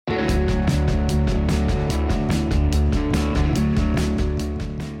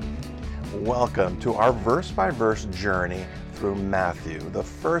Welcome to our verse-by-verse journey through Matthew, the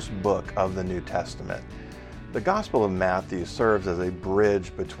first book of the New Testament. The Gospel of Matthew serves as a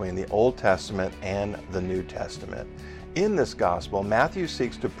bridge between the Old Testament and the New Testament. In this Gospel, Matthew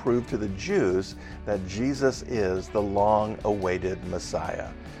seeks to prove to the Jews that Jesus is the long-awaited Messiah.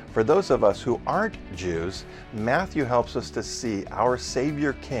 For those of us who aren't Jews, Matthew helps us to see our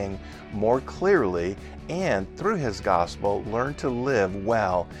Savior King more clearly and, through his gospel, learn to live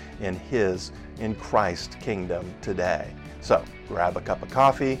well in Christ's kingdom today. So, grab a cup of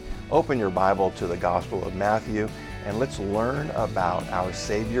coffee, open your Bible to the Gospel of Matthew, and let's learn about our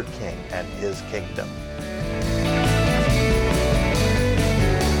Savior King and his kingdom.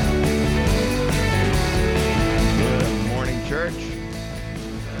 Good morning, church.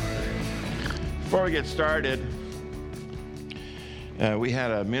 Before we get started, we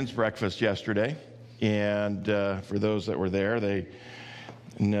had a men's breakfast yesterday, and for those that were there, they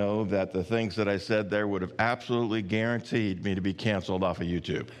know that the things that I said there would have absolutely guaranteed me to be canceled off of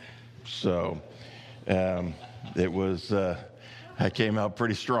YouTube. So it was, I came out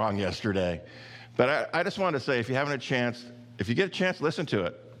pretty strong yesterday. But I just wanted to say, if you get a chance, listen to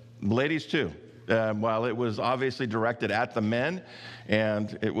it. Ladies too. While it was obviously directed at the men,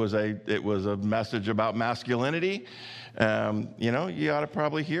 and it was a message about masculinity, you ought to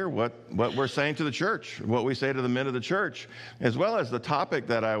probably hear what we're saying to the church, what we say to the men of the church, as well as the topic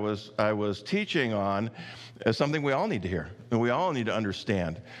that I was teaching on is something we all need to hear and we all need to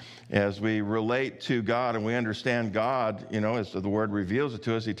understand. As we relate to God and we understand God, as the Word reveals it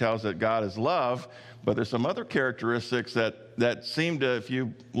to us, He tells that God is love, but there's some other characteristics that seem to, if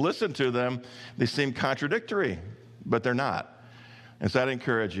you listen to them, they seem contradictory, but they're not. And so I'd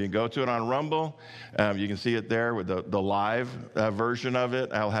encourage you, go to it on Rumble. You can see it there with the live version of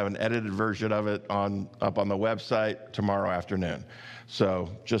it. I'll have an edited version of it up on the website tomorrow afternoon. So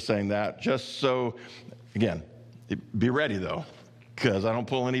just saying that, just so, again, be ready though, because I don't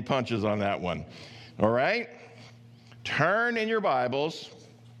pull any punches on that one. All right? Turn in your Bibles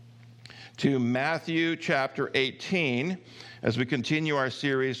to Matthew chapter 18 as we continue our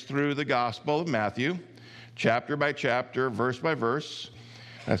series through the Gospel of Matthew, chapter by chapter, verse by verse.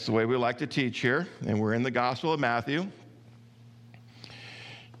 That's the way we like to teach here, and we're in the Gospel of Matthew.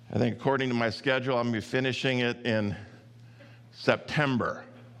 I think according to my schedule, I'm going to be finishing it in September.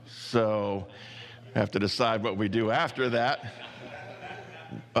 So I have to decide what we do after that.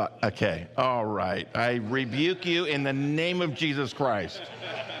 Okay, all right. I rebuke you in the name of Jesus Christ.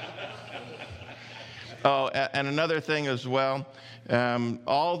 Oh, and another thing as well,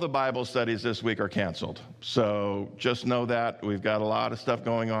 all the Bible studies this week are canceled. So just know that. We've got a lot of stuff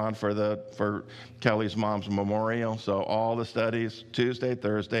going on for Kelly's mom's memorial. So all the studies, Tuesday,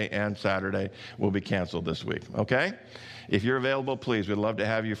 Thursday, and Saturday, will be canceled this week, okay? If you're available, please, we'd love to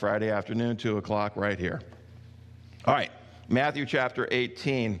have you Friday afternoon, 2 o'clock, right here. All right, Matthew chapter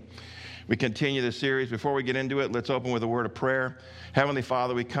 18. We continue the series. Before we get into it, let's open with a word of prayer. Heavenly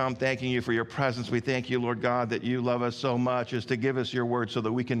Father, we come thanking you for your presence. We thank you, Lord God, that you love us so much as to give us your word so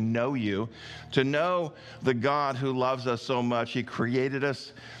that we can know you, to know the God who loves us so much. He created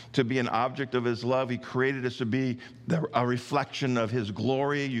us to be an object of his love. He created us to be a reflection of his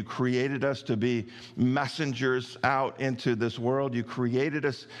glory. You created us to be messengers out into this world. You created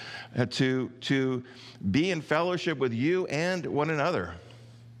us to be in fellowship with you and one another.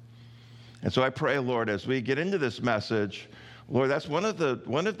 And so I pray, Lord, as we get into this message, Lord, that's one of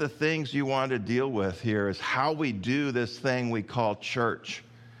the things you want to deal with here is how we do this thing we call church.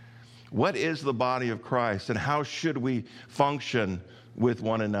 What is the body of Christ, and how should we function with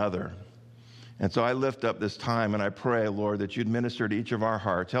one another? And so I lift up this time, and I pray, Lord, that you'd minister to each of our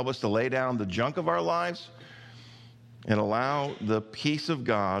hearts. Help us to lay down the junk of our lives and allow the peace of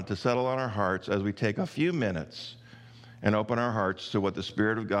God to settle on our hearts as we take a few minutes and open our hearts to what the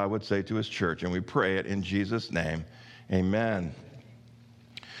Spirit of God would say to his church. And we pray it in Jesus' name. Amen.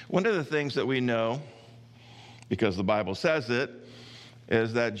 One of the things that we know, because the Bible says it,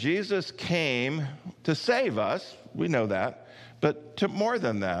 is that Jesus came to save us. We know that. But to more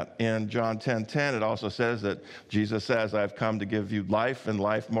than that, in John 10:10, it also says that Jesus says, I've come to give you life and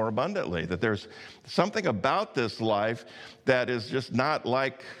life more abundantly. That there's something about this life that is just not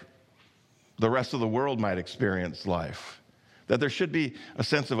like the rest of the world might experience life. That there should be a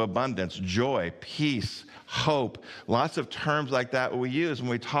sense of abundance, joy, peace, hope, lots of terms like that we use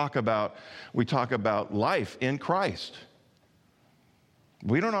when we talk about life in Christ.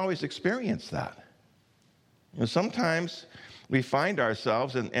 We don't always experience that. Sometimes we find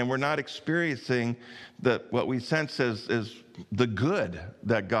ourselves and we're not experiencing what we sense is the good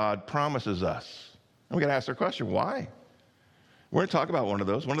that God promises us. And we got to ask the question, why? We're going to talk about one of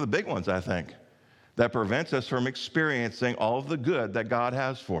those, one of the big ones, I think, that prevents us from experiencing all of the good that God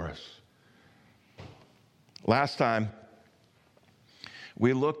has for us. Last time,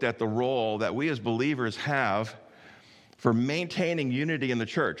 we looked at the role that we as believers have for maintaining unity in the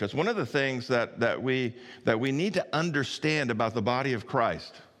church. That's one of the things that we need to understand about the body of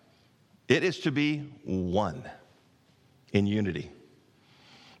Christ. It is to be one in unity.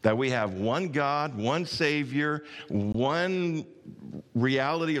 That we have one God, one Savior, one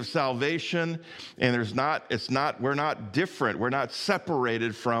reality of salvation, and we're not different. We're not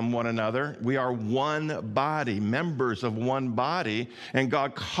separated from one another. We are one body, members of one body, and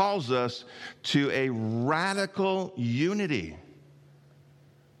God calls us to a radical unity.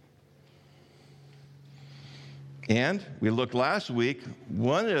 And we looked last week,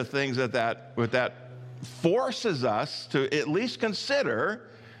 one of the things that forces us to at least consider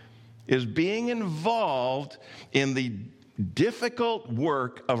is being involved in the difficult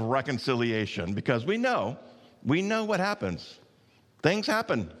work of reconciliation, because we know what happens. Things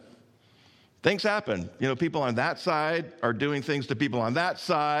happen. People on that side are doing things to people on that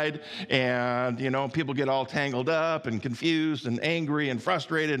side, and, people get all tangled up and confused and angry and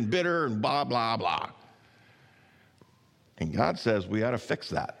frustrated and bitter and blah, blah, blah. And God says we ought to fix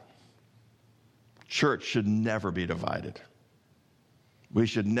that. Church should never be divided. We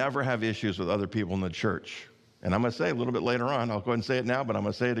should never have issues with other people in the church. And I'm going to say a little bit later on, I'll go ahead and say it now, but I'm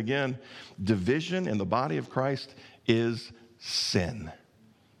going to say it again. Division in the body of Christ is sin.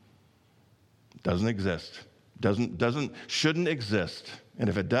 Doesn't exist. Shouldn't exist. And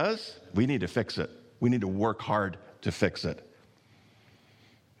if it does, we need to fix it. We need to work hard to fix it.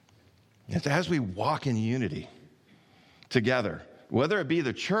 It's as we walk in unity together, whether it be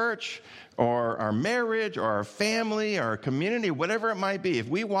the church or our marriage or our family or our community, whatever it might be, if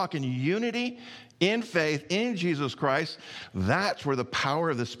we walk in unity, in faith, in Jesus Christ, that's where the power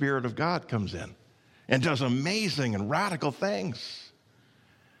of the Spirit of God comes in and does amazing and radical things.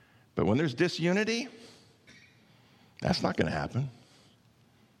 But when there's disunity, that's not going to happen.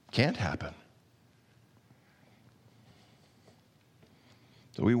 Can't happen.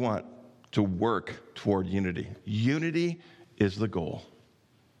 So we want to work toward unity. Unity is the goal.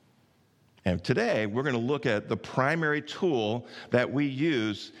 And today, we're going to look at the primary tool that we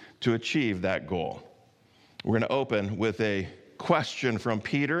use to achieve that goal. We're going to open with a question from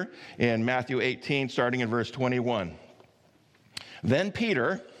Peter in Matthew 18, starting in verse 21. Then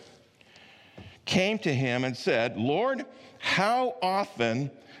Peter came to him and said, "Lord, how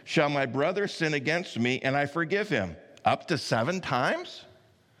often shall my brother sin against me and I forgive him? Up to 7 times?"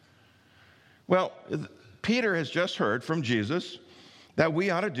 Well, Peter has just heard from Jesus that we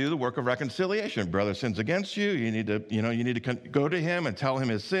ought to do the work of reconciliation. Brother sins against you. You need to go to him and tell him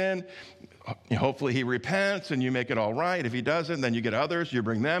his sin. Hopefully he repents and you make it all right. If he doesn't, then you get others, you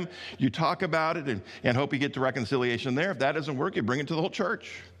bring them, you talk about it and hope you get to reconciliation there. If that doesn't work, you bring it to the whole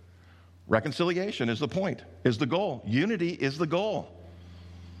church. Reconciliation is the point, is the goal. Unity is the goal.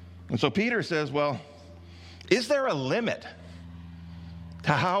 And so Peter says, well, is there a limit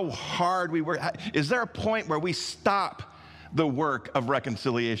to how hard we work? Is there a point where we stop the work of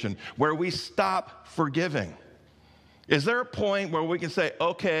reconciliation, where we stop forgiving? Is there a point where we can say,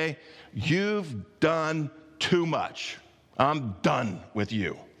 okay, you've done too much. I'm done with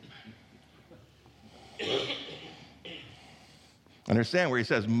you? Understand where he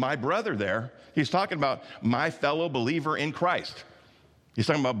says, my brother there, he's talking about my fellow believer in Christ. He's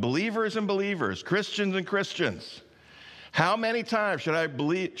talking about believers and believers, Christians and Christians. How many times should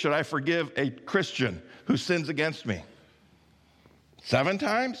I forgive a Christian who sins against me? 7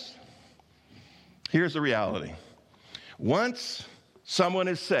 times? Here's the reality. Once someone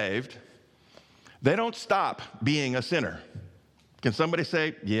is saved, they don't stop being a sinner. Can somebody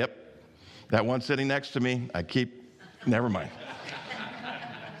say, yep, that one sitting next to me, never mind.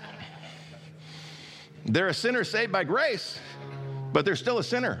 They're a sinner saved by grace, but they're still a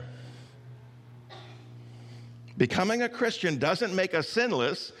sinner. Becoming a Christian doesn't make us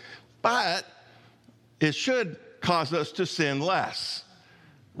sinless, but it should cause us to sin less,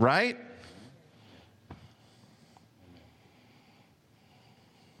 right?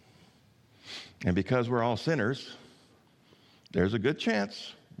 And because we're all sinners, there's a good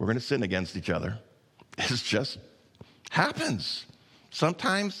chance we're going to sin against each other. It just happens.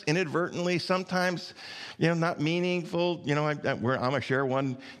 Sometimes inadvertently, sometimes, not meaningful. I'm going to share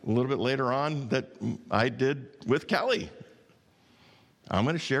one a little bit later on that I did with Kelly. I'm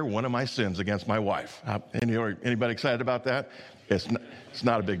going to share one of my sins against my wife. Anybody excited about that? It's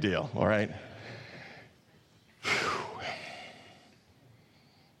not a big deal, all right?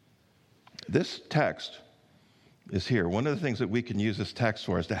 This text is here. One of the things that we can use this text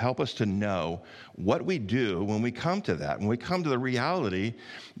for is to help us to know what we do when we come to that, when we come to the reality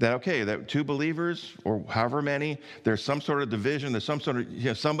that, okay, that two believers or however many, there's some sort of division, there's some sort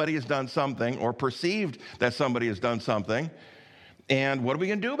of, somebody has done something or perceived that somebody has done something, and what are we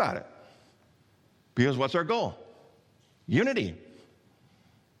going to do about it? Because what's our goal? Unity.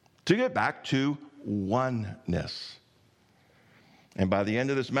 To get back to oneness. And by the end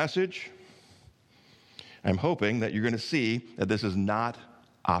of this message, I'm hoping that you're going to see that this is not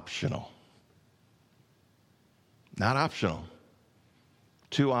optional. Not optional.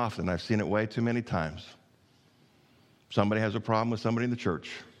 Too often, I've seen it way too many times. Somebody has a problem with somebody in the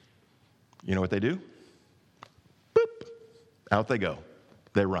church. You know what they do? Boop. Out they go.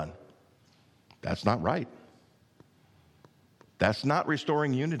 They run. That's not right. That's not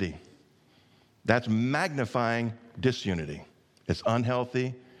restoring unity. That's magnifying disunity. It's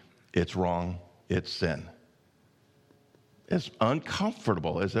unhealthy. It's wrong. It's sin. As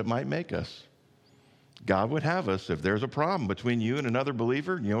uncomfortable as it might make us, God would have us, if there's a problem between you and another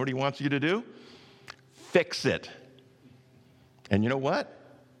believer, you know what he wants you to do? Fix it. And you know what?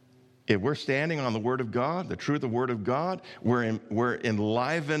 If we're standing on the Word of God, the truth of the Word of God, we're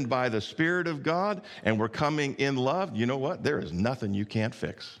enlivened by the Spirit of God, and we're coming in love, you know what? There is nothing you can't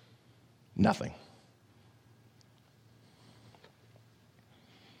fix. Nothing.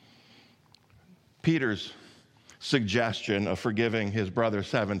 Peter's suggestion of forgiving his brother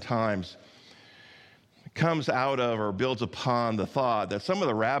 7 times comes out of or builds upon the thought that some of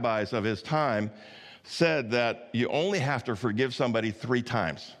the rabbis of his time said that you only have to forgive somebody 3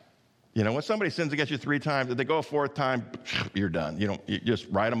 times. You know, when somebody sins against you 3 times, if they go a 4th time, you're done. You just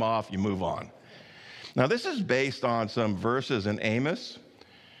write them off, you move on. Now, this is based on some verses in Amos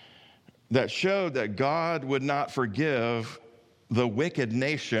that showed that God would not forgive the wicked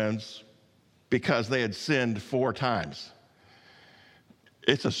nations because they had sinned 4 times.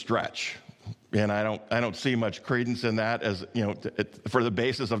 It's a stretch, and I don't see much credence in that as, for the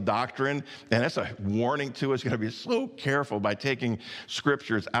basis of doctrine. And that's a warning to us. You got to be so careful by taking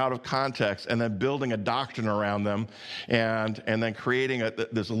scriptures out of context and then building a doctrine around them, and then creating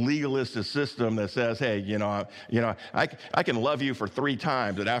this legalistic system that says, hey, I can love you for 3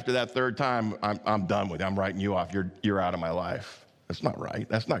 times, and after that 3rd time, I'm done with you. I'm writing you off. You're out of my life. That's not right.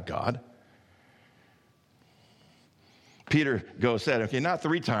 That's not God. Peter said, okay, not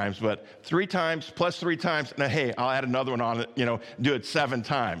 3 times, but 3 times plus 3 times. Now, hey, I'll add another one on it, do it 7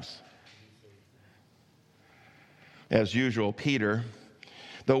 times. As usual, Peter,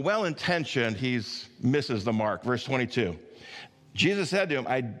 though well-intentioned, he misses the mark. Verse 22. Jesus said to him,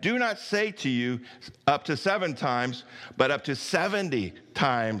 I do not say to you up to 7 times, but up to 70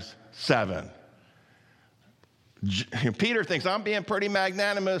 times 7. Peter thinks, I'm being pretty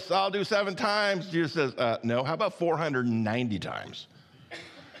magnanimous. I'll do 7 times. Jesus says, no, how about 490 times?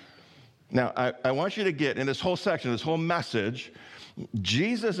 Now, I want you to get in this whole section, this whole message,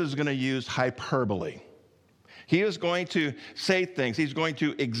 Jesus is going to use hyperbole. He is going to say things. He's going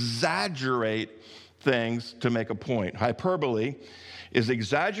to exaggerate things to make a point. Hyperbole is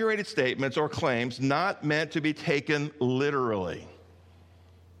exaggerated statements or claims not meant to be taken literally.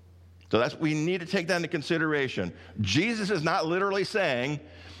 So we need to take that into consideration. Jesus is not literally saying,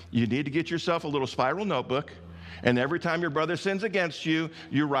 you need to get yourself a little spiral notebook, and every time your brother sins against you,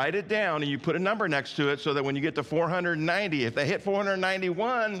 you write it down and you put a number next to it so that when you get to 490, if they hit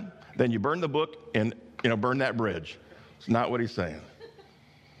 491, then you burn the book and burn that bridge. It's not what he's saying.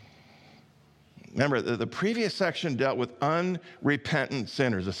 Remember, the previous section dealt with unrepentant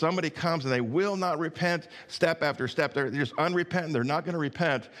sinners. If somebody comes and they will not repent step after step, they're just unrepentant, they're not going to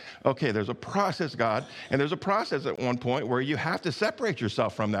repent. Okay, there's a process, God, and there's a process at one point where you have to separate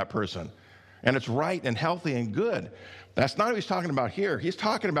yourself from that person. And it's right and healthy and good. That's not what he's talking about here. He's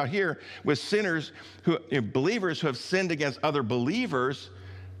talking about here with sinners, believers who have sinned against other believers,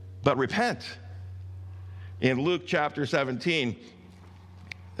 but repent. In Luke chapter 17,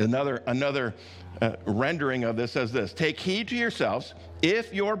 another rendering of this says this: take heed to yourselves.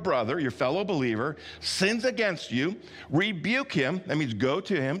 If your brother, your fellow believer, sins against you, rebuke him. That means go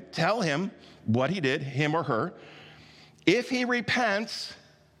to him, tell him what he did, him or her. If he repents,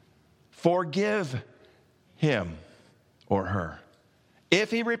 forgive him or her.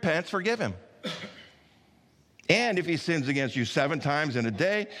 If he repents, forgive him. And if he sins against you 7 times in a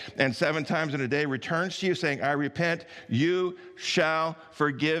day, and 7 times in a day returns to you saying, I repent, you shall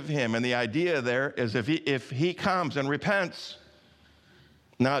forgive him. And the idea there is if he comes and repents,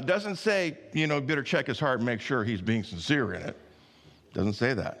 now it doesn't say, better check his heart and make sure he's being sincere in it. It doesn't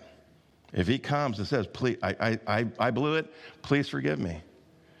say that. If he comes and says, please, I blew it, please forgive me.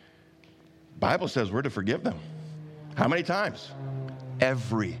 The Bible says we're to forgive them. How many times?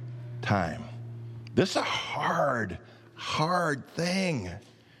 Every time. This is a hard thing.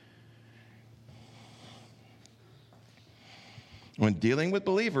 When dealing with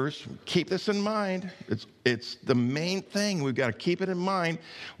believers, keep this in mind. It's the main thing. We've got to keep it in mind.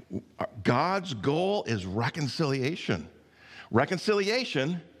 God's goal is reconciliation.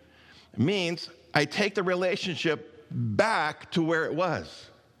 Reconciliation means I take the relationship back to where it was.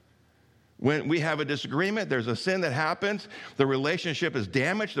 When we have a disagreement, there's a sin that happens, the relationship is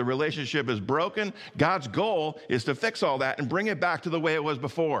damaged, the relationship is broken. God's goal is to fix all that and bring it back to the way it was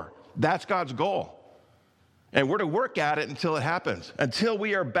before. That's God's goal. And we're to work at it until it happens. Until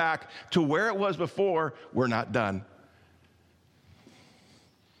we are back to where it was before, we're not done.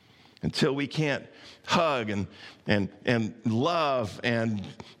 Until we can't hug and love and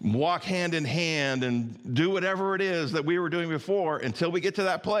walk hand in hand and do whatever it is that we were doing before, until we get to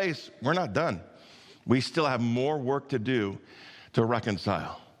that place, we're not done. We still have more work to do to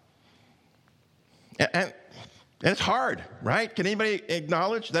reconcile. And it's hard, right? Can anybody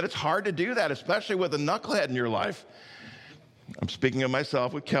acknowledge that it's hard to do that, especially with a knucklehead in your life? I'm speaking of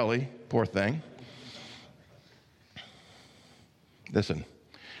myself with Kelly, poor thing. Listen,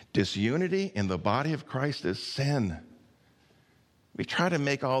 disunity in the body of Christ is sin. We try to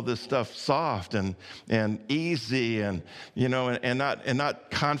make all this stuff soft and easy and not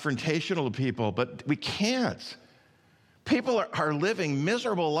confrontational to people, but we can't. People are living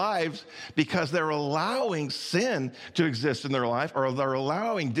miserable lives because they're allowing sin to exist in their life, or they're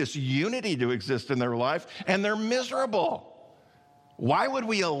allowing disunity to exist in their life, and they're miserable. Why would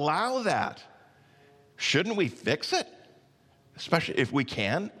we allow that? Shouldn't we fix it? Especially if we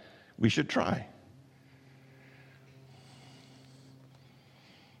can, we should try.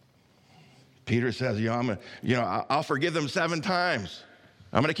 Peter says, I'll forgive them 7 times.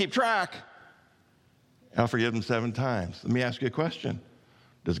 I'm going to keep track. I'll forgive them 7 times. Let me ask you a question.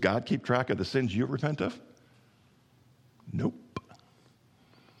 Does God keep track of the sins you repent of? Nope.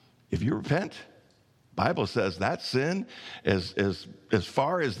 If you repent, Bible says that sin is as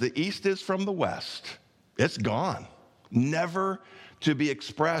far as the east is from the west. It's gone. Never to be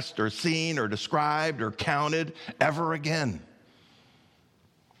expressed or seen or described or counted ever again.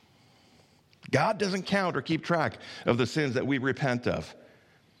 God doesn't count or keep track of the sins that we repent of.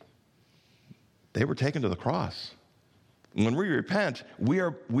 They were taken to the cross. When we repent, we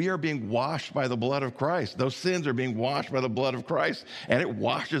are being washed by the blood of Christ. Those sins are being washed by the blood of Christ, and it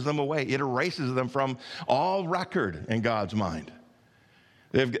washes them away. It erases them from all record in God's mind.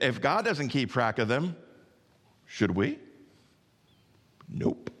 If God doesn't keep track of them, should we?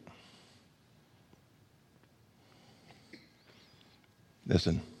 Nope.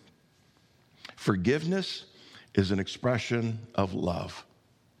 Listen, forgiveness is an expression of love.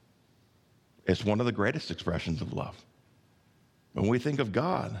 It's one of the greatest expressions of love. When we think of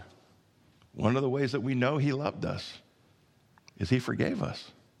God, one of the ways that we know He loved us is He forgave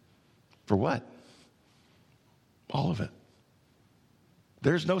us. For what? All of it.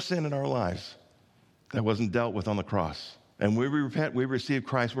 There's no sin in our lives that wasn't dealt with on the cross. And when we repent, we receive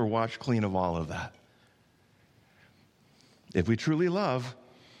Christ, we're washed clean of all of that. If we truly love,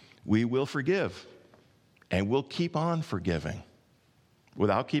 we will forgive, and we'll keep on forgiving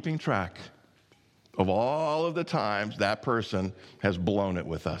without keeping track of all of the times that person has blown it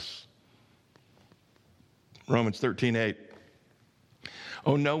with us. Romans 13:8.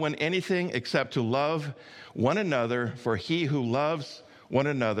 Owe no one anything except to love one another, for he who loves one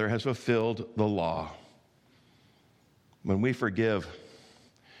another has fulfilled the law. When we forgive,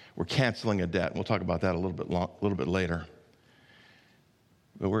 we're canceling a debt. We'll talk about that a little bit later.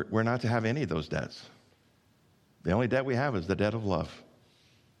 But we're not to have any of those debts. The only debt we have is the debt of love.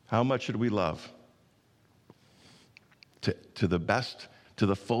 How much should we love? To the best, to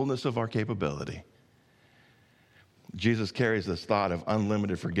the fullness of our capability. Jesus carries this thought of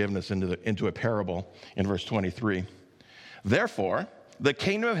unlimited forgiveness into a parable in verse 23. Therefore, the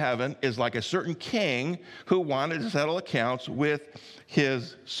kingdom of heaven is like a certain king who wanted to settle accounts with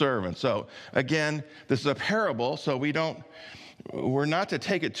his servants. So again, this is a parable, so we're not to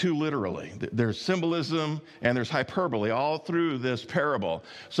take it too literally. There's symbolism and there's hyperbole all through this parable.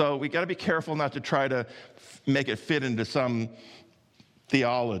 So we got to be careful not to try to make it fit into some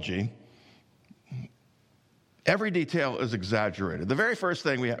theology. Every detail is exaggerated. The very first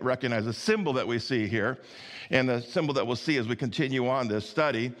thing we recognize, the symbol that we see here, and the symbol that we'll see as we continue on this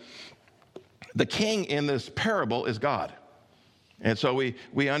study, the king in this parable is God. And so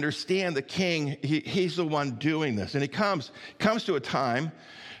we understand the king, he's the one doing this. And he comes to a time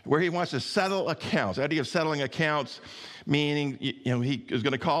where he wants to settle accounts. The idea of settling accounts, meaning he is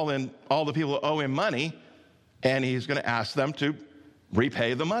going to call in all the people who owe him money and he's going to ask them to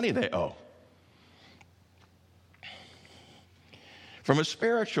repay the money they owe. From a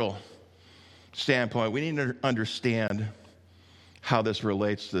spiritual standpoint, we need to understand how this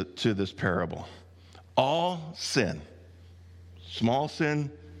relates to this parable. All sin, small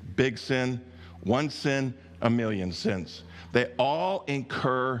sin, big sin, one sin, a million sins, they all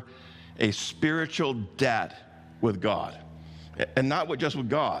incur a spiritual debt with God. And not just with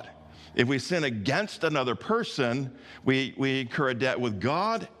God. If we sin against another person, we incur a debt with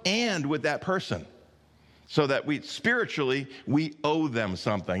God and with that person. So that spiritually, we owe them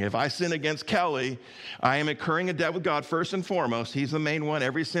something. If I sin against Kelly, I am incurring a debt with God first and foremost. He's the main one.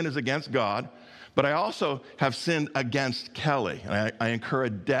 Every sin is against God. But I also have sinned against Kelly. And I incur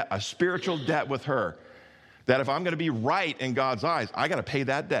a spiritual debt with her. That if I'm going to be right in God's eyes, I got to pay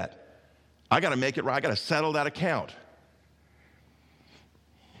that debt. I got to make it right. I got to settle that account.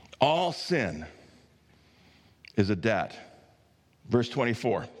 All sin is a debt. Verse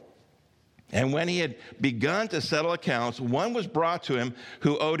 24. And when he had begun to settle accounts, one was brought to him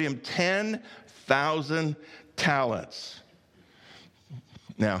who owed him 10,000 talents.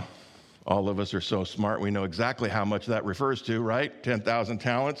 Now, all of us are so smart, we know exactly how much that refers to, right? 10,000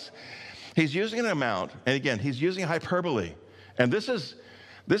 talents. He's using an amount, and again, he's using hyperbole. And this is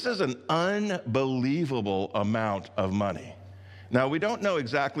an unbelievable amount of money. Now, we don't know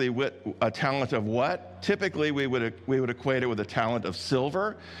exactly what a talent of what. Typically, we would equate it with a talent of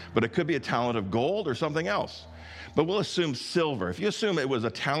silver, but it could be a talent of gold or something else. But we'll assume silver. If you assume it was a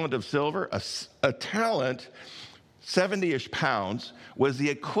talent of silver, a talent, 70-ish pounds, was the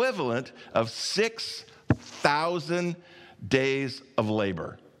equivalent of 6,000 days of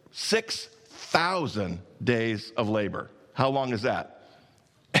labor. 6,000 days of labor. How long is that?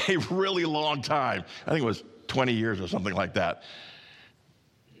 A really long time. I think it was 20 years or something like that.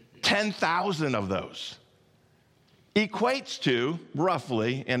 10,000 of those equates to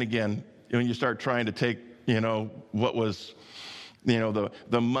roughly, and again, when you start trying to take, what was,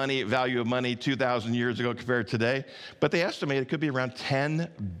 the money, value of money 2,000 years ago compared to today, but they estimate it could be around 10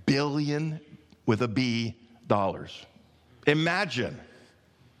 billion with a B dollars. Imagine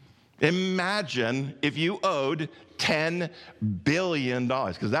if you owed $10 billion,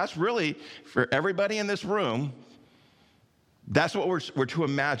 because that's really, for everybody in this room, that's what we're to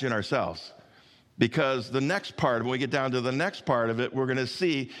imagine ourselves. Because the next part, when we get down to the next part of it, we're going to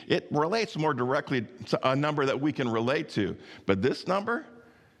see it relates more directly to a number that we can relate to. But this number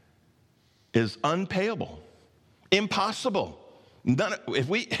is unpayable, impossible.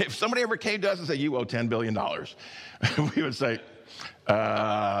 If somebody ever came to us and said, you owe $10 billion, we would say,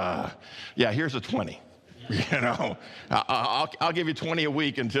 yeah, here's a 20. I'll give you 20 a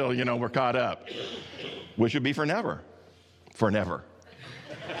week until, we're caught up, which would be for never. For never.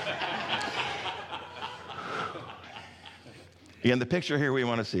 Again, the picture here we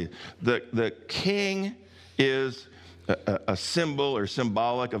want to see. The king is a symbol or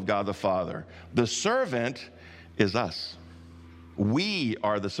symbolic of God the Father. The servant is us. We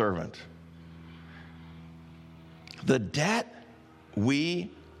are the servant. The debt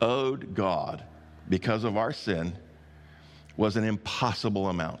we owed God because of our sin was an impossible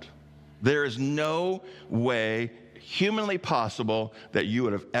amount. There is no way humanly possible that you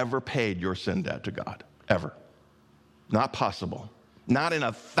would have ever paid your sin debt to God, ever. Not possible. Not in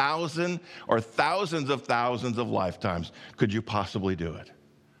 1,000 or thousands of lifetimes could you possibly do it.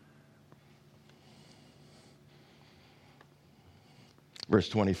 Verse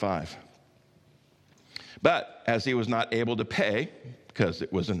 25. But as he was not able to pay, because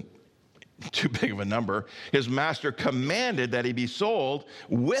it wasn't too big of a number, his master commanded that he be sold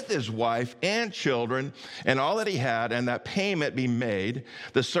with his wife and children and all that he had, and that payment be made.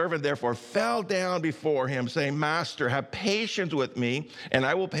 The servant therefore fell down before him, saying, Master, have patience with me, and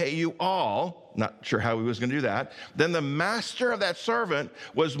I will pay you all. Not sure how he was going to do that. Then the master of that servant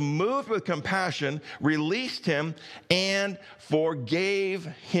was moved with compassion, released him, and forgave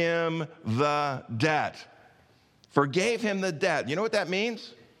him the debt. Forgave him the debt. You know what that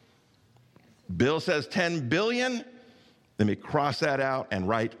means? Bill says 10 billion. Let me cross that out and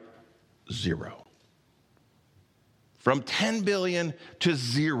write 0. From 10 billion to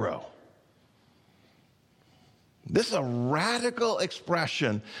 0. This is a radical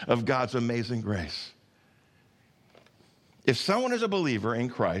expression of God's amazing grace. If someone is a believer in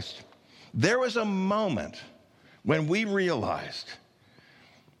Christ, there was a moment when we realized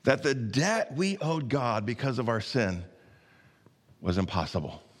that the debt we owed God because of our sin was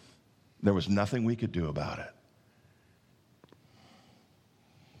impossible. There was nothing we could do about it.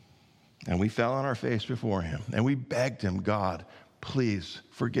 And we fell on our face before him, and we begged him, God, please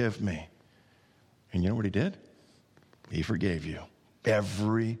forgive me. And you know what he did? He forgave you.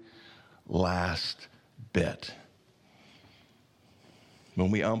 Every last bit. When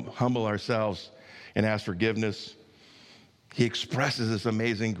we humble ourselves and ask forgiveness, he expresses this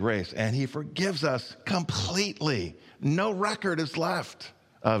amazing grace, and he forgives us completely. No record is left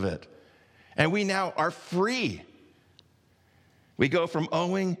of it. And we now are free. We go from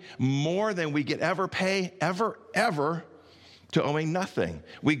owing more than we could ever pay, ever, to owing nothing.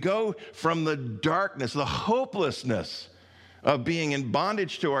 We go from the darkness, the hopelessness of being in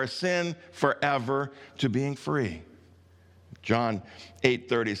bondage to our sin forever to being free. John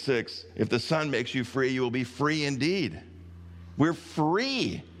 8:36, if the Son makes you free, you will be free indeed. We're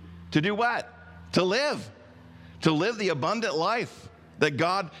free to do what? To live the abundant life that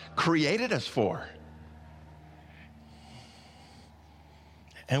God created us for.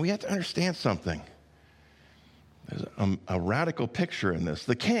 And we have to understand something. There's a radical picture in this.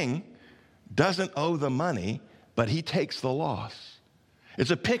 The king doesn't owe the money, but he takes the loss.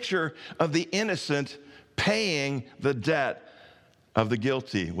 It's a picture of the innocent paying the debt of the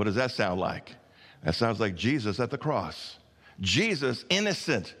guilty. What does that sound like? That sounds like Jesus at the cross. Jesus,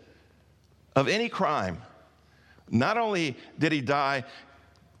 innocent of any crime. Not only did he die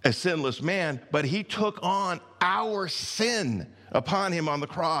a sinless man, but he took on our sin upon him on the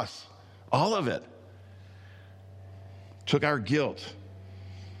cross. All of it. Took our guilt,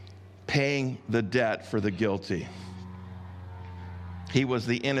 paying the debt for the guilty. He was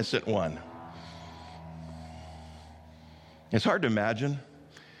the innocent one. It's hard to imagine.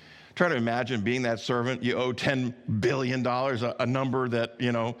 Try to imagine being that servant. You owe $10 billion, a number that,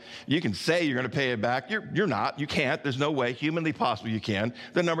 you can say you're going to pay it back. You're not. You can't. There's no way humanly possible you can.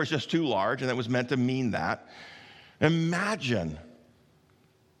 The number's just too large, and it was meant to mean that. Imagine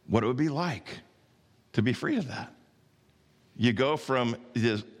what it would be like to be free of that. You go from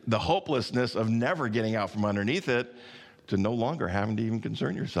the hopelessness of never getting out from underneath it to no longer having to even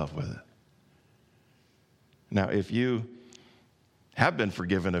concern yourself with it. Now, if you have been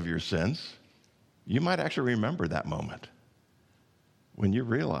forgiven of your sins, you might actually remember that moment when you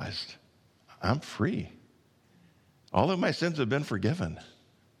realized, I'm free. All of my sins have been forgiven.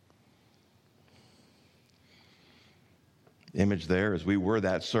 Image there is we were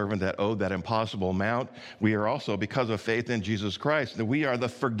that servant that owed that impossible amount. We are also, because of faith in Jesus Christ, that we are the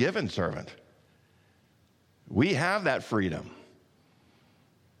forgiven servant. We have that freedom.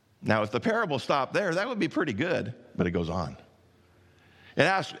 Now, if the parable stopped there, that would be pretty good, but it goes on. It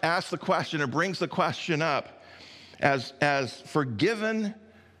asks the question, it brings the question up, as forgiven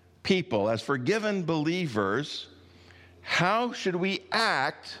people, as forgiven believers, how should we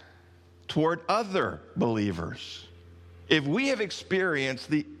act toward other believers? If we have experienced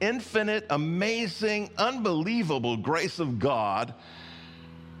the infinite, amazing, unbelievable grace of God,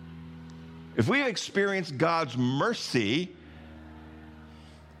 if we have experienced God's mercy,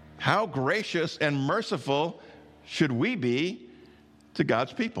 how gracious and merciful should we be to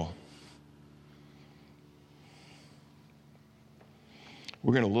God's people?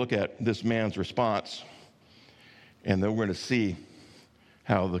 We're going to look at this man's response, and then we're going to see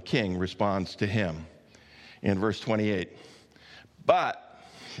how the king responds to him. In verse 28, but,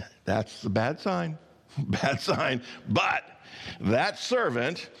 that's the bad sign, but that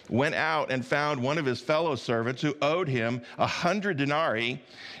servant went out and found one of his fellow servants who owed him 100 denarii,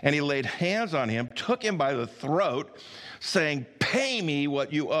 and he laid hands on him, took him by the throat, saying, pay me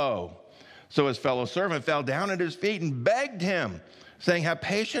what you owe. So his fellow servant fell down at his feet and begged him, saying, have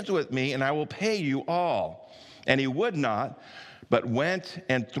patience with me, and I will pay you all. And he would not, but went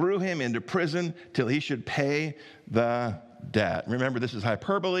and threw him into prison till he should pay the debt. Remember, this is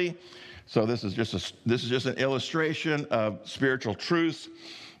hyperbole, so this is just an illustration of spiritual truth.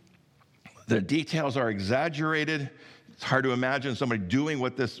 The details are exaggerated. It's hard to imagine somebody doing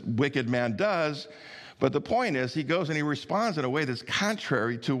what this wicked man does, but the point is he goes and he responds in a way that's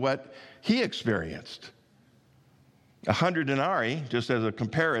contrary to what he experienced. 100 denarii, just as a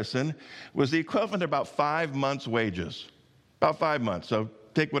comparison, was the equivalent of about 5 months' wages. About 5 months. So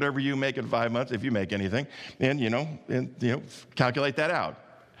take whatever you make in 5 months, if you make anything, and calculate that out.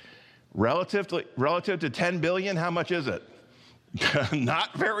 Relative to 10 billion, how much is it?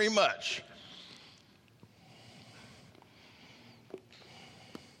 Not very much.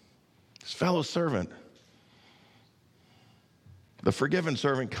 His fellow servant, the forgiven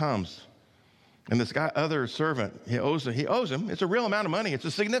servant, comes, and this other servant, he owes him. It's a real amount of money. It's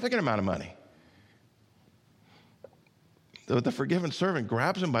a significant amount of money. The forgiven servant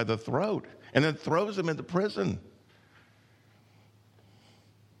grabs him by the throat and then throws him into prison.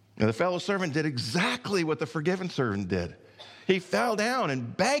 And the fellow servant did exactly what the forgiven servant did. He fell down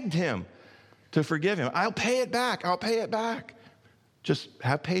and begged him, to forgive him. I'll pay it back. I'll pay it back. Just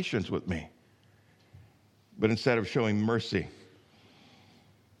have patience with me. But instead of showing mercy,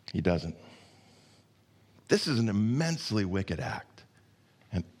 he doesn't. This is an immensely wicked act.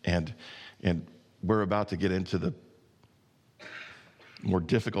 And we're about to get into the more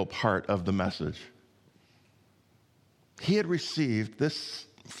difficult part of the message. He had received, this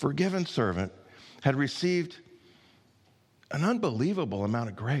forgiven servant had received an unbelievable amount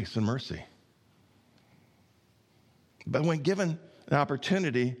of grace and mercy. But when given an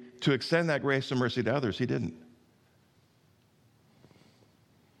opportunity to extend that grace and mercy to others, he didn't.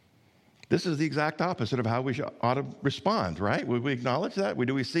 This is the exact opposite of how we ought to respond, right? Would we acknowledge that?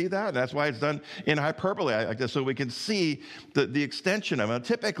 Do we see that? And that's why it's done in hyperbole like this, so we can see the extension of it.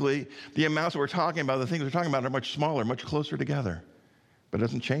 Typically, the amounts that we're talking about, the things we're talking about are much smaller, much closer together. But it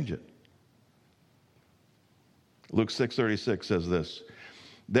doesn't change it. Luke 6:36 says this,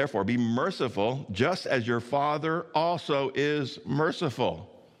 therefore, be merciful, just as your Father also is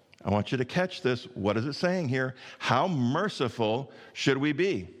merciful. I want you to catch this. What is it saying here? How merciful should we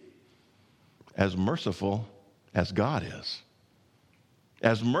be? As merciful as God is.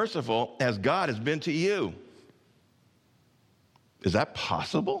 As merciful as God has been to you. Is that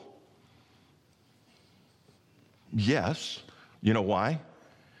possible? Yes. You know why?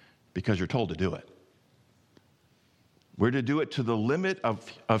 Because you're told to do it. We're to do it to the limit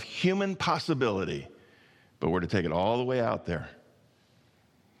of human possibility, but we're to take it all the way out there.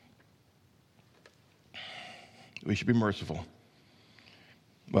 We should be merciful.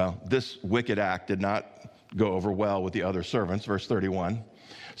 Well, this wicked act did not go over well with the other servants, verse 31.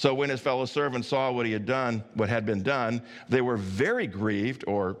 So when his fellow servants saw what had been done, they were very grieved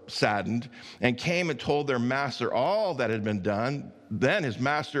or saddened and came and told their master all that had been done. Then his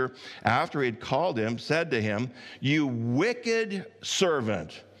master, after he had called him, said to him, you wicked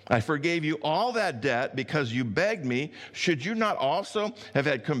servant, I forgave you all that debt because you begged me. Should you not also have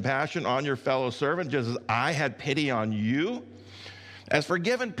had compassion on your fellow servant, just as I had pity on you? As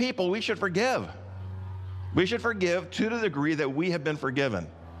forgiven people, we should forgive. We should forgive to the degree that we have been forgiven.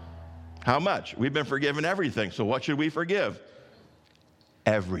 How much? We've been forgiven everything. So what should we forgive?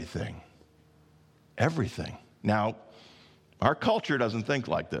 Everything. Everything. Now, our culture doesn't think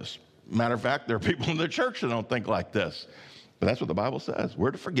like this. Matter of fact, there are people in the church that don't think like this. But that's what the Bible says.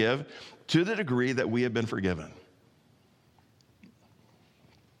 We're to forgive to the degree that we have been forgiven.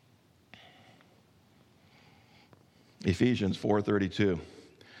 Ephesians 4:32.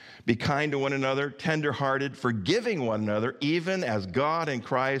 Be kind to one another, tenderhearted, forgiving one another, even as God in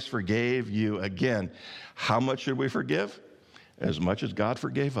Christ forgave you. Again, how much should we forgive? As much as God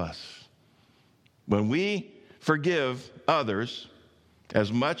forgave us. When we forgive others,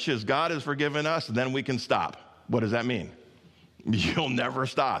 as much as God has forgiven us, then we can stop. What does that mean? You'll never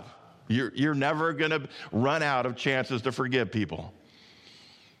stop. You're never going to run out of chances to forgive people.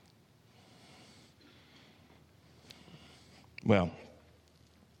 Well,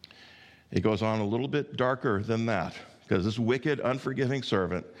 it goes on a little bit darker than that, because this wicked, unforgiving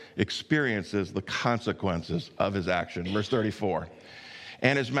servant experiences the consequences of his action. Verse 34.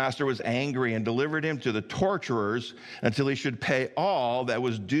 And his master was angry and delivered him to the torturers until he should pay all that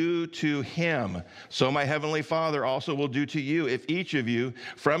was due to him. So my heavenly Father also will do to you if each of you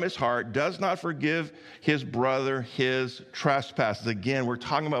from his heart does not forgive his brother his trespasses. Again, we're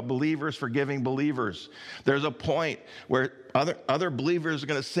talking about believers forgiving believers. There's a point where other believers are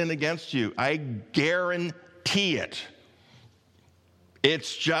going to sin against you. I guarantee it.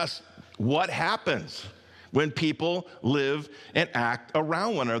 It's just what happens when people live and act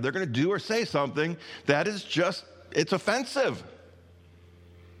around one another. They're going to do or say something that is just, it's offensive.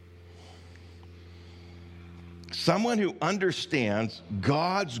 Someone who understands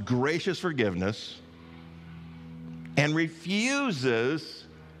God's gracious forgiveness and refuses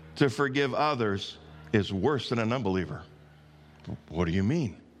to forgive others is worse than an unbeliever. What do you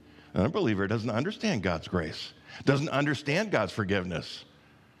mean? An unbeliever doesn't understand God's grace, doesn't understand God's forgiveness.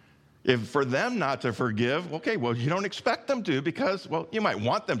 If for them not to forgive, okay, well, you don't expect them to because, well, you might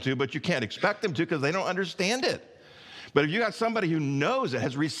want them to, but you can't expect them to because they don't understand it. But if you got somebody who knows it,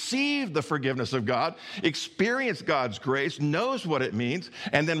 has received the forgiveness of God, experienced God's grace, knows what it means,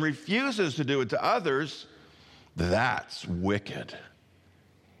 and then refuses to do it to others, that's wicked.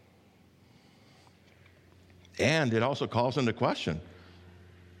 And it also calls into question,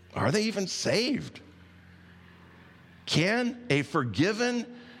 are they even saved? Can a forgiven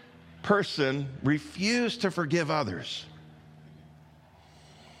person refuse to forgive others?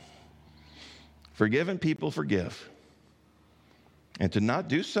 Forgiven people forgive. And to not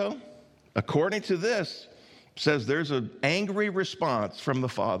do so, according to this, says there's an angry response from the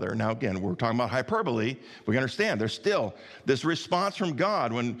Father. Now, again, we're talking about hyperbole. We understand there's still this response from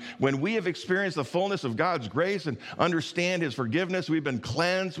God. When we have experienced the fullness of God's grace and understand his forgiveness, we've been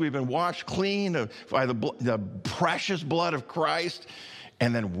cleansed, we've been washed clean by the precious blood of Christ,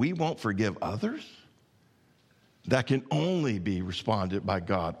 and then we won't forgive others? That can only be responded by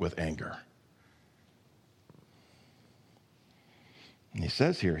God with anger. And he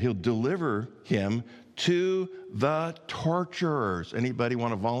says here, he'll deliver him to the torturers. Anybody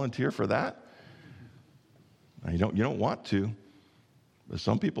want to volunteer for that? Now, you don't want to, but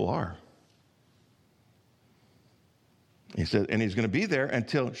some people are. He said, and he's going to be there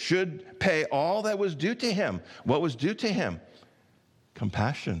until should pay all that was due to him. What was due to him?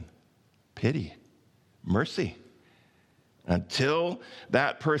 Compassion, pity, mercy. Until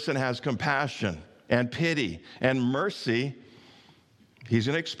that person has compassion and pity and mercy, he's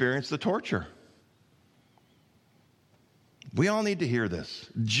going to experience the torture. We all need to hear this.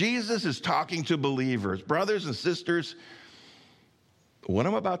 Jesus is talking to believers. Brothers and sisters, what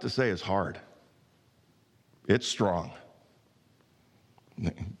I'm about to say is hard. It's strong.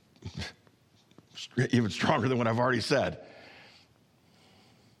 Even stronger than what I've already said.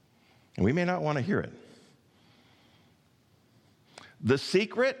 And we may not want to hear it. The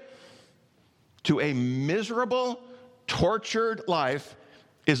secret to a miserable, tortured life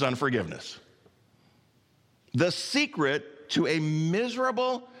is unforgiveness. The secret to a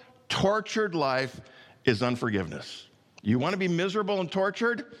miserable, tortured life is unforgiveness. You want to be miserable and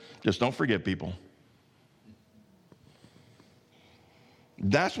tortured? Just don't forgive people.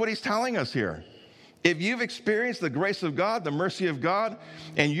 That's what he's telling us here. If you've experienced the grace of God, the mercy of God,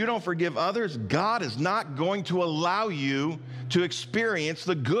 and you don't forgive others, God is not going to allow you to experience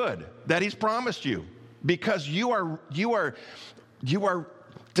the good that he's promised you, because you are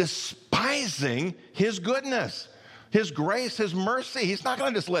despising his goodness, his grace, his mercy. He's not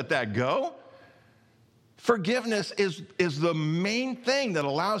going to just let that go. Forgiveness is the main thing that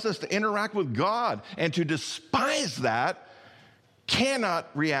allows us to interact with God, and to despise that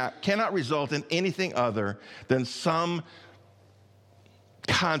cannot result in anything other than some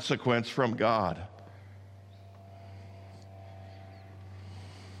consequence from God.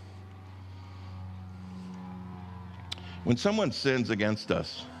 When someone sins against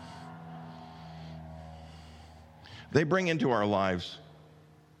us, they bring into our lives,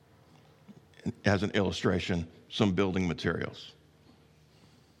 as an illustration, some building materials.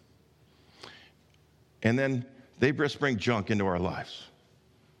 And then they just bring junk into our lives.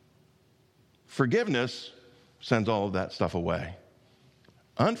 Forgiveness sends all of that stuff away.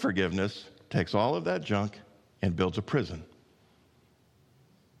 Unforgiveness takes all of that junk and builds a prison.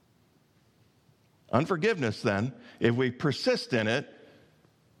 Unforgiveness, then, if we persist in it,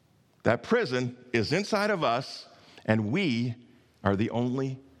 that prison is inside of us, and we are the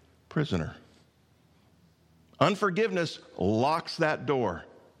only prisoner. Unforgiveness locks that door.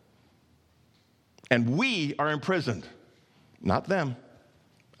 And we are imprisoned. Not them.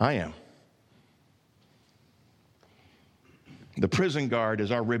 I am. The prison guard is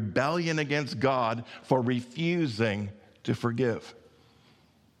our rebellion against God for refusing to forgive.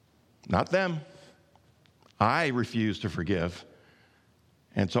 Not them. I refuse to forgive.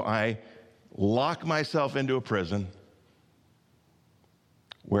 And so I lock myself into a prison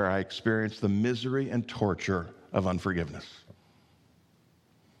where I experience the misery and torture of unforgiveness.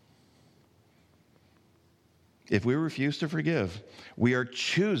 If we refuse to forgive, we are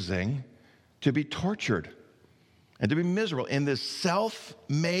choosing to be tortured and to be miserable in this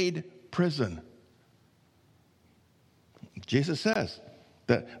self-made prison. Jesus says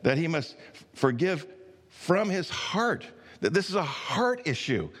that he must forgive from his heart, that this is a heart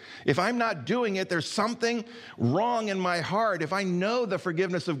issue. If I'm not doing it, there's something wrong in my heart. If I know the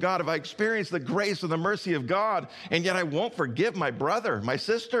forgiveness of God, if I experience the grace and the mercy of God, and yet I won't forgive my brother, my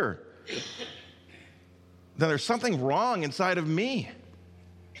sister, then there's something wrong inside of me.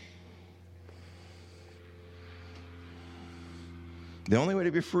 The only way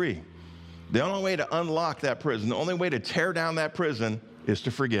to be free, the only way to unlock that prison, the only way to tear down that prison is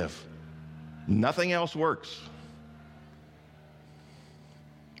to forgive. Nothing else works.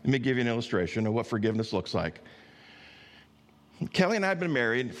 Let me give you an illustration of what forgiveness looks like. Kelly and I have been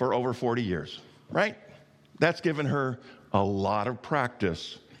married for over 40 years, right? That's given her a lot of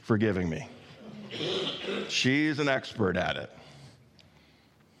practice forgiving me. She's an expert at it.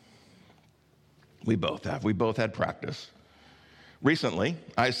 We both have. We both had practice. Recently,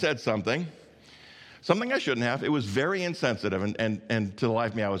 I said something I shouldn't have. It was very insensitive, and to the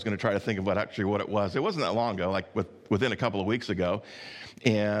life of me, I was going to try to think of what it was. It wasn't that long ago, like within a couple of weeks ago,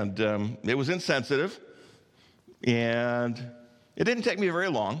 and it was insensitive, And it didn't take me very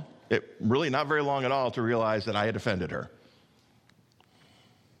long, really not very long at all, to realize that I had offended her.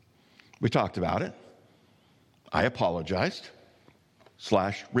 We talked about it. I apologized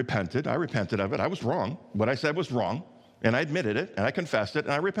 / repented. I repented of it. I was wrong. What I said was wrong. And I admitted it, and I confessed it,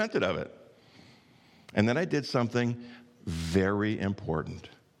 and I repented of it. And then I did something very important.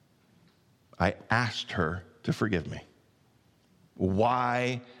 I asked her to forgive me.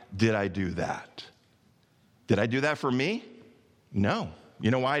 Why did I do that? Did I do that for me? No. You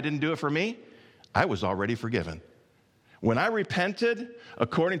know why I didn't do it for me? I was already forgiven. When I repented,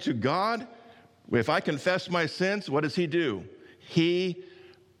 according to God, if I confess my sins, what does he do? He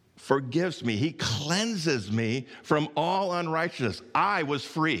forgives me. He cleanses me from all unrighteousness. I was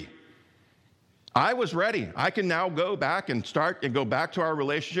free. I was ready. I can now go back and go back to our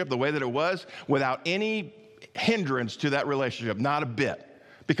relationship the way that it was without any hindrance to that relationship, not a bit,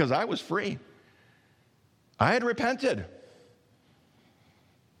 because I was free. I had repented.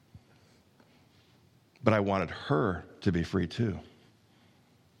 But I wanted her to be free too.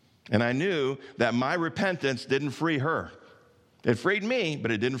 And I knew that my repentance didn't free her. It freed me,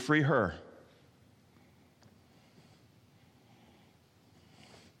 but it didn't free her.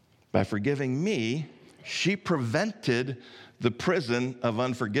 By forgiving me, she prevented the prison of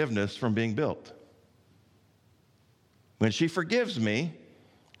unforgiveness from being built. When she forgives me,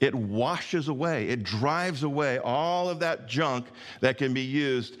 it washes away, it drives away all of that junk that can be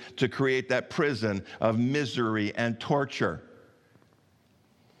used to create that prison of misery and torture.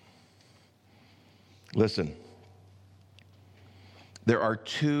 Listen, there are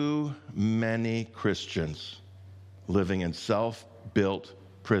too many Christians living in self-built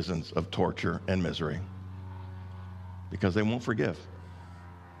prisons of torture and misery because they won't forgive.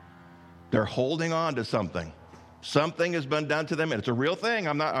 They're holding on to something. Something has been done to them, and it's a real thing.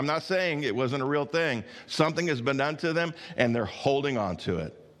 I'm not saying it wasn't a real thing. Something has been done to them, and they're holding on to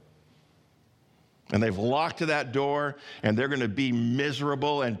it. And they've locked to that door, and they're going to be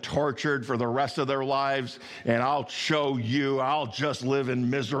miserable and tortured for the rest of their lives. And I'll show you, I'll just live in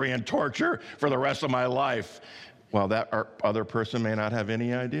misery and torture for the rest of my life. Well, that other person may not have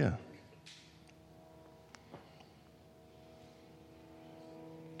any idea.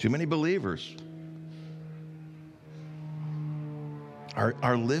 Too many believers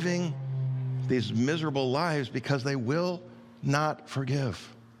are living these miserable lives because they will not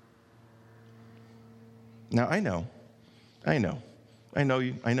forgive. Now, I know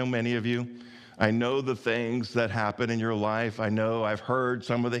many of you. I know the things that happen in your life. I know I've heard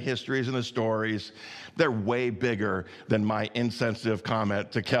some of the histories and the stories. They're way bigger than my insensitive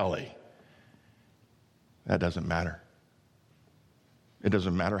comment to Kelly. That doesn't matter. It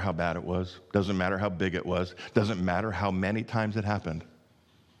doesn't matter how bad it was. Doesn't matter how big it was. Doesn't matter how many times it happened.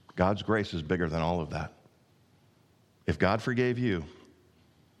 God's grace is bigger than all of that. If God forgave you,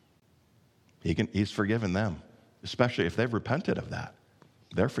 He's forgiven them, especially if they've repented of that.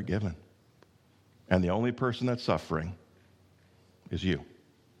 They're forgiven. And the only person that's suffering is you.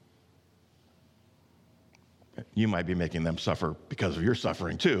 You might be making them suffer because of your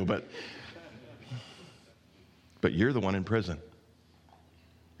suffering too, but you're the one in prison.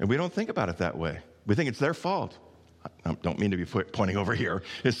 And we don't think about it that way. We think it's their fault. I don't mean to be pointing over here.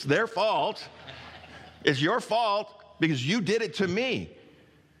 It's their fault. It's your fault because you did it to me.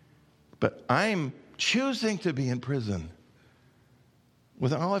 But I'm choosing to be in prison.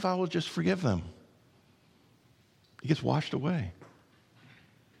 With all, if I will just forgive them, it gets washed away.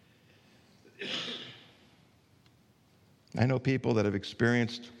 I know people that have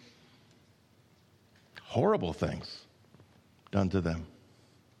experienced horrible things done to them.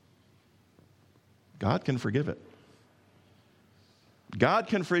 God can forgive it. God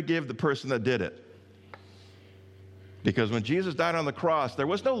can forgive the person that did it. Because when Jesus died on the cross, there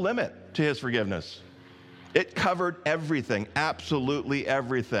was no limit to his forgiveness. It covered everything, absolutely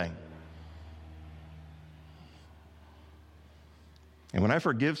everything. And when I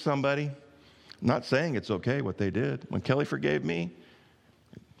forgive somebody, I'm not saying it's okay what they did. When Kelly forgave me,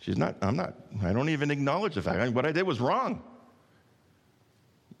 I don't even acknowledge the fact. What I did was wrong.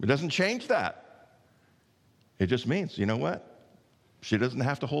 It doesn't change that. It just means, you know what? She doesn't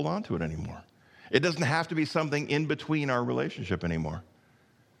have to hold on to it anymore. It doesn't have to be something in between our relationship anymore.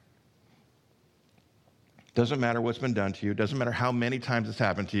 Doesn't matter what's been done to you. Doesn't matter how many times it's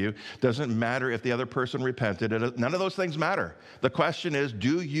happened to you. Doesn't matter if the other person repented. None of those things matter. The question is,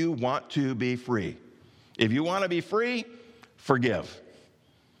 do you want to be free? If you want to be free, forgive.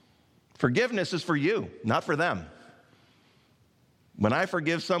 Forgiveness is for you, not for them. When I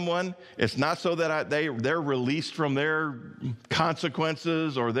forgive someone, it's not so that they're released from their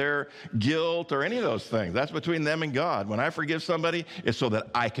consequences or their guilt or any of those things. That's between them and God. When I forgive somebody, it's so that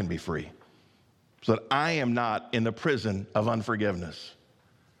I can be free, so that I am not in the prison of unforgiveness.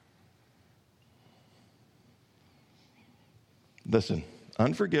 Listen,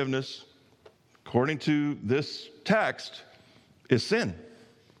 unforgiveness, according to this text, is sin.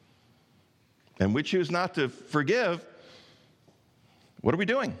 And we choose not to forgive. What are we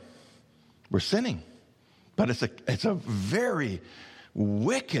doing? We're sinning. But it's a very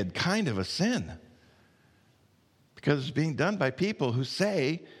wicked kind of a sin, because it's being done by people who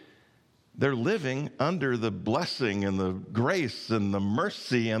say they're living under the blessing and the grace and the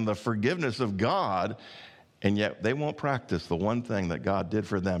mercy and the forgiveness of God, and yet they won't practice the one thing that God did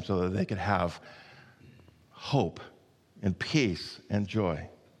for them so that they could have hope and peace and joy.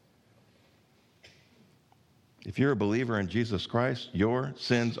 If you're a believer in Jesus Christ, your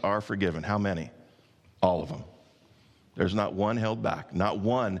sins are forgiven. How many? All of them. There's not one held back, not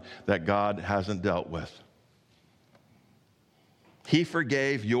one that God hasn't dealt with. He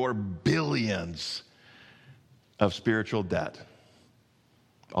forgave your billions of spiritual debt.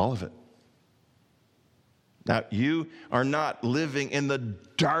 All of it. Now, you are not living in the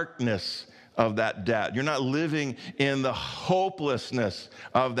darkness of that debt. You're not living in the hopelessness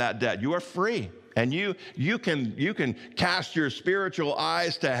of that debt. You are free. And you can cast your spiritual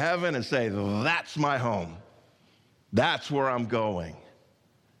eyes to heaven and say, that's my home. That's where I'm going.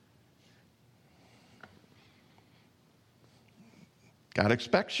 God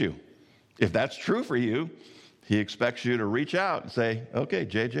expects you. If that's true for you, he expects you to reach out and say, okay,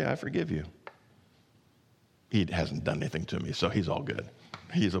 JJ, I forgive you. He hasn't done anything to me, so he's all good.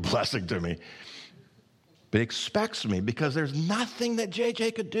 He's a blessing to me. But he expects me because there's nothing that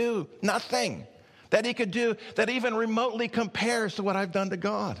JJ could do, nothing that he could do that even remotely compares to what I've done to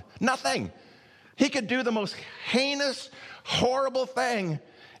God. Nothing. He could do the most heinous, horrible thing,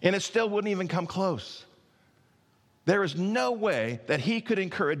 and it still wouldn't even come close. There is no way that he could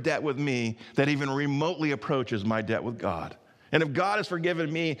incur a debt with me that even remotely approaches my debt with God. And if God has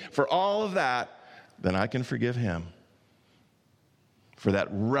forgiven me for all of that, then I can forgive him for that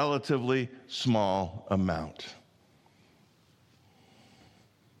relatively small amount.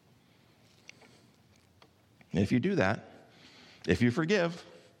 And if you do that, if you forgive,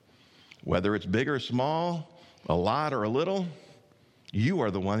 whether it's big or small, a lot or a little, you are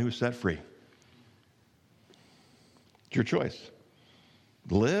the one who's set free. It's your choice.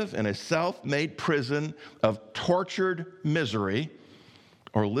 Live in a self-made prison of tortured misery,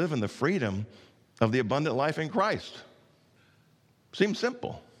 or live in the freedom of the abundant life in Christ. Seems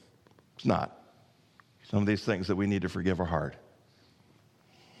simple. It's not. Some of these things that we need to forgive are hard.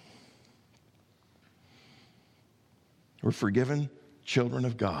 We're forgiven children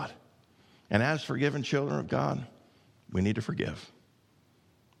of God. And as forgiven children of God, we need to forgive,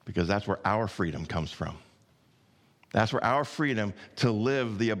 because that's where our freedom comes from. That's where our freedom to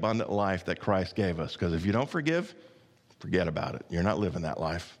live the abundant life that Christ gave us. Because if you don't forgive, forget about it. You're not living that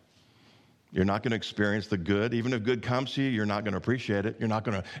life. You're not going to experience the good. Even if good comes to you, you're not going to appreciate it. You're not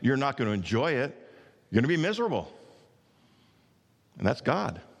going to enjoy it. You're going to be miserable. And that's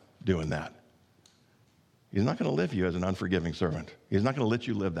God doing that. He's not going to live you as an unforgiving servant. He's not going to let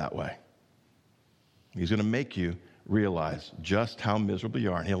you live that way. He's going to make you realize just how miserable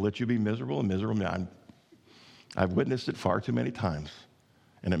you are. And he'll let you be miserable and miserable. I've witnessed it far too many times,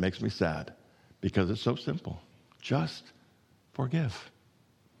 and it makes me sad because it's so simple. Just forgive.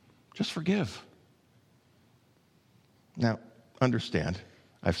 Just forgive. Now, understand,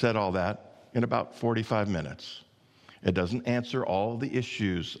 I've said all that in about 45 minutes. It doesn't answer all the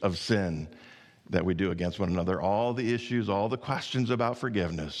issues of sin that we do against one another, all the issues, all the questions about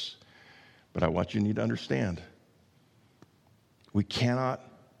forgiveness. But I want you to need to understand, we cannot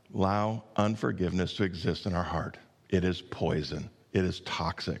allow unforgiveness to exist in our heart. It is poison. It is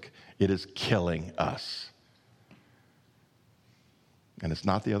toxic. It is killing us. And it's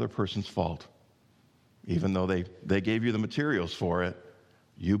not the other person's fault. Even though they gave you the materials for it,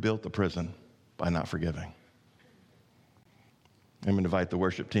 you built the prison by not forgiving. I'm going to invite the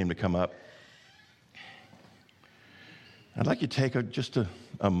worship team to come up. I'd like you to take just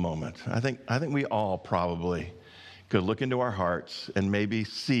a moment. I think we all probably could look into our hearts and maybe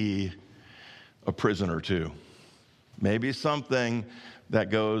see a prison or two. Maybe something that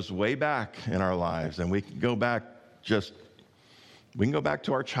goes way back in our lives, and we can go back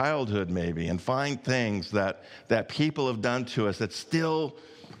to our childhood maybe and find things that people have done to us that still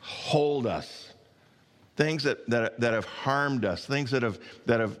hold us, things that have harmed us, things that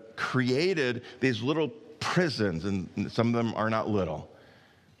have created these little prisons, and some of them are not little.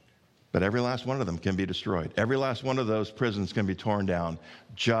 But every last one of them can be destroyed. Every last one of those prisons can be torn down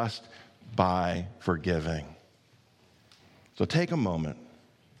just by forgiving. So take a moment,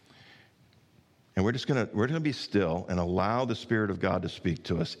 and we're gonna be still and allow the Spirit of God to speak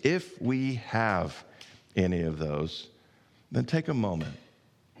to us. If we have any of those, then take a moment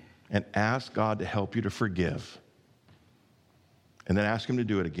and ask God to help you to forgive. And then ask him to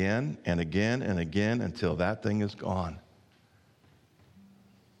do it again and again and again until that thing is gone.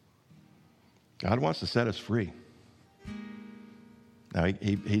 God wants to set us free. Now,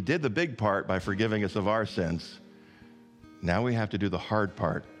 he did the big part by forgiving us of our sins. Now we have to do the hard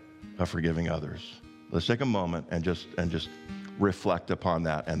part of forgiving others. Let's take a moment and just reflect upon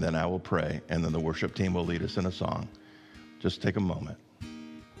that, and then I will pray, and then the worship team will lead us in a song. Just take a moment.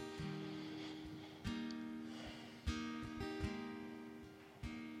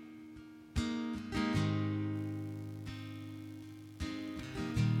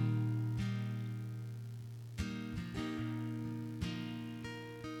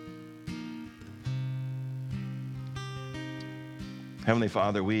 Heavenly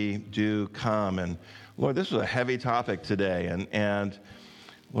Father, we do come, and Lord, this was a heavy topic today, and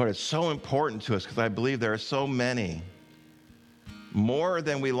Lord, it's so important to us because I believe there are so many, more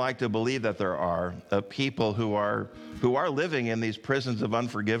than we like to believe that there are, of people who are living in these prisons of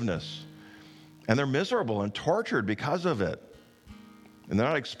unforgiveness, and they're miserable and tortured because of it, and they're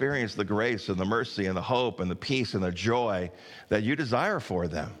not experiencing the grace and the mercy and the hope and the peace and the joy that you desire for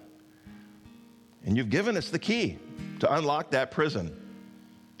them. And you've given us the key to unlock that prison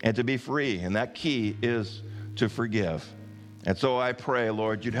and to be free. And that key is to forgive. And so I pray,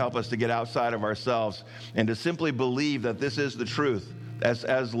 Lord, you'd help us to get outside of ourselves and to simply believe that this is the truth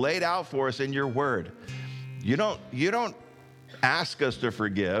as laid out for us in your word. You don't ask us to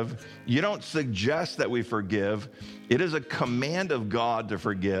forgive. You don't suggest that we forgive. It is a command of God to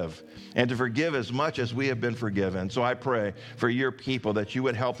forgive, and to forgive as much as we have been forgiven. So I pray for your people that you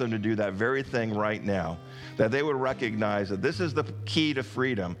would help them to do that very thing right now, that they would recognize that this is the key to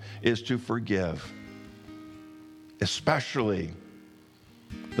freedom, is to forgive, especially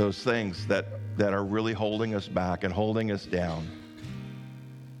those things that are really holding us back and holding us down.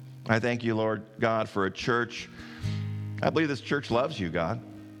 I thank you, Lord God, for a church. I believe this church loves you, God,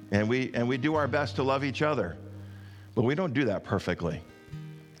 and we do our best to love each other, but we don't do that perfectly.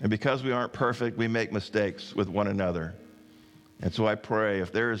 And because we aren't perfect, we make mistakes with one another. And so I pray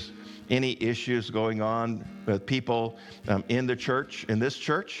if there's any issues going on with people in the church, in this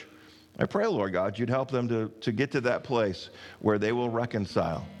church, I pray, Lord God, you'd help them to get to that place where they will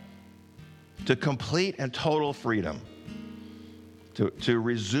reconcile to complete and total freedom, to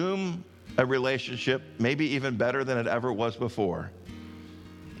resume a relationship, maybe even better than it ever was before.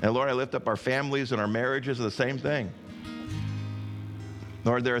 And Lord, I lift up our families and our marriages, the same thing.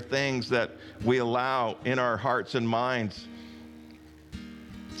 Lord, there are things that we allow in our hearts and minds,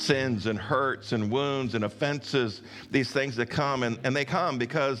 sins and hurts and wounds and offenses, these things that come, and they come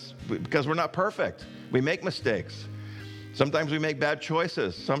because we're not perfect. We make mistakes. Sometimes we make bad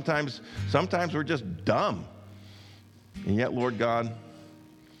choices. Sometimes we're just dumb. And yet, Lord God,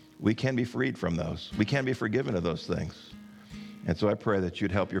 we can be freed from those. We can be forgiven of those things. And so I pray that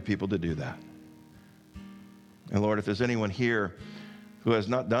you'd help your people to do that. And Lord, if there's anyone here who has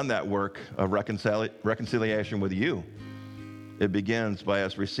not done that work of reconciliation with you, it begins by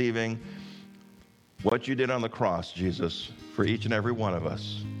us receiving what you did on the cross, Jesus, for each and every one of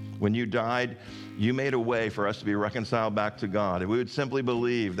us. When you died, you made a way for us to be reconciled back to God. And we would simply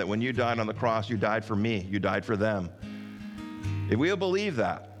believe that when you died on the cross, you died for me, you died for them. If we'll believe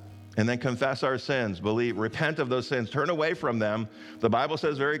that, and then confess our sins, repent of those sins, turn away from them, the Bible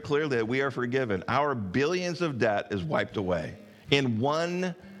says very clearly that we are forgiven. Our billions of debt is wiped away in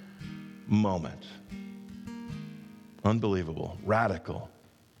one moment. Unbelievable, radical,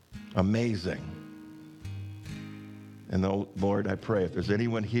 amazing. And though, Lord, I pray if there's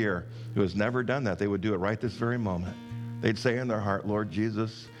anyone here who has never done that, they would do it right this very moment. They'd say in their heart, Lord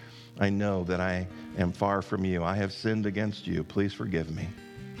Jesus, I know that I am far from you. I have sinned against you. Please forgive me.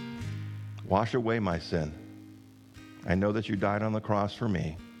 Wash away my sin. I know that you died on the cross for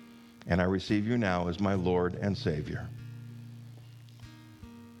me, and I receive you now as my Lord and Savior.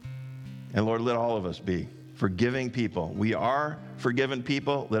 And Lord, let all of us be forgiving people. We are forgiven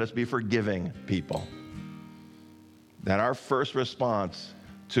people. Let us be forgiving people. That our first response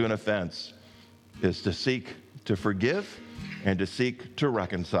to an offense is to seek to forgive and to seek to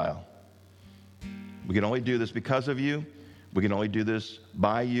reconcile. We can only do this because of you. We can only do this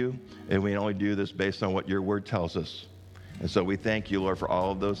by you, and we can only do this based on what your word tells us. And so we thank you, Lord, for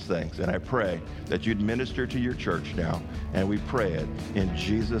all of those things. And I pray that you'd minister to your church now. And we pray it in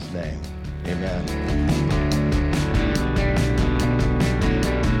Jesus' name. Amen.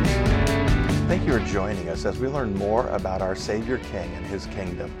 Thank you for joining us as we learn more about our Savior King and his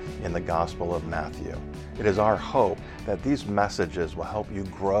kingdom in the Gospel of Matthew. It is our hope that these messages will help you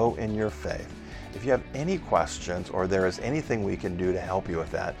grow in your faith. If you have any questions or there is anything we can do to help you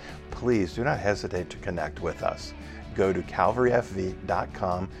with that, please do not hesitate to connect with us. Go to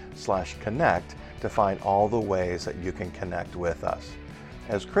calvaryfv.com/connect to find all the ways that you can connect with us.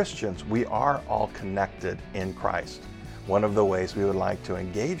 As Christians, we are all connected in Christ. One of the ways we would like to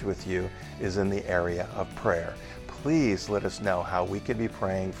engage with you is in the area of prayer. Please let us know how we can be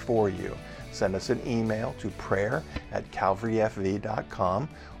praying for you. Send us an email to prayer@calvaryfv.com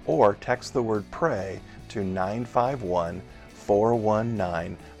or text the word pray to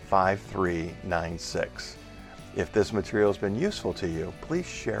 951-419-5396. If this material has been useful to you, please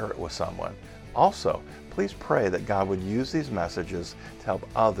share it with someone. Also, please pray that God would use these messages to help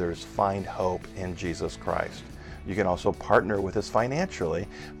others find hope in Jesus Christ. You can also partner with us financially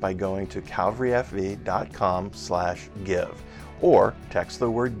by going to calvaryfv.com/give or text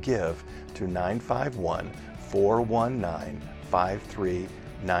the word give to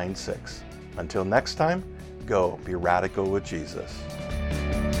 951-419-5396. Until next time, go be radical with Jesus.